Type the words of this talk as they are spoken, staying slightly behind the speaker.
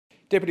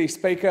Deputy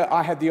Speaker,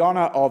 I had the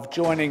honour of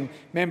joining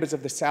members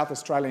of the South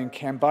Australian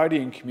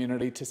Cambodian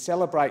community to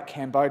celebrate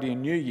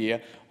Cambodian New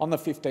Year on the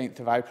 15th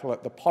of April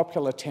at the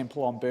popular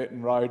temple on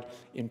Burton Road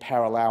in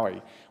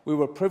Paralowie. We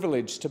were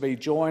privileged to be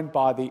joined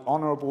by the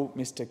Honourable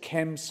Mr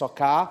Kem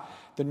Sokha,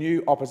 the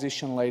new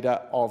opposition leader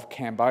of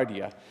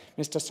Cambodia.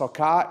 Mr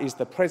Sokha is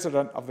the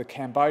president of the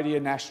Cambodia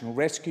National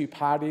Rescue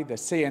Party, the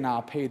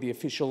CNRP, the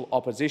official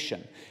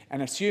opposition,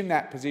 and assumed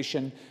that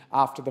position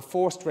after the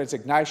forced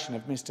resignation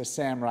of Mr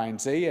Sam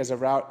Rainsy as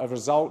a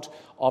result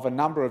of a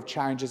number of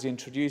changes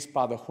introduced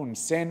by the Hun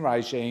Sen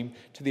regime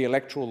to the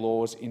electoral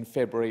laws in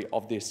February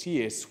of this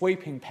year,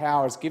 sweeping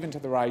powers given to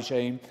the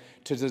regime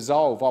to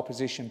dissolve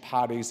opposition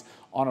parties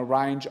on a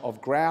range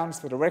of grounds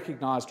that are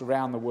recognised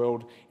around the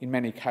world in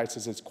many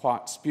cases as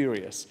quite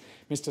spurious.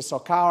 Mr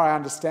Sokha, I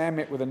understand,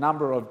 met with a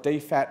number of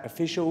DFAT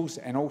officials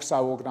and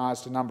also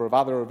organised a number of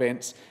other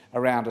events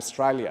around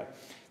Australia.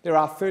 There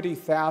are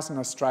 30,000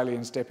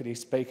 Australians, Deputy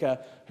Speaker,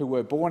 who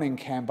were born in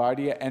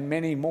Cambodia and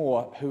many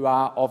more who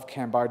are of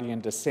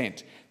Cambodian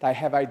descent. They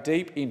have a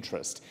deep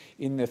interest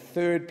in the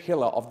third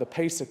pillar of the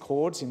peace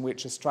accords in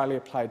which Australia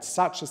played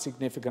such a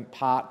significant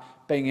part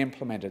being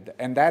implemented,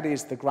 and that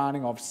is the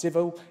granting of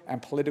civil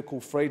and political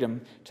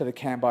freedom to the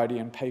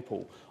Cambodian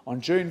people.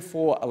 On June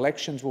 4,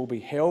 elections will be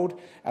held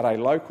at a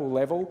local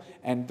level,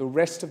 and the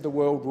rest of the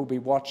world will be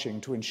watching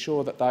to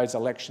ensure that those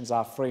elections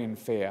are free and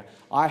fair.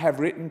 I have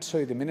written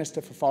to the Minister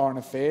for Foreign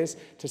Affairs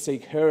to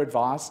seek her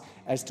advice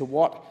as to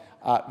what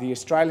the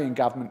Australian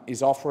government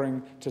is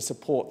offering to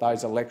support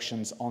those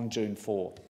elections on June 4.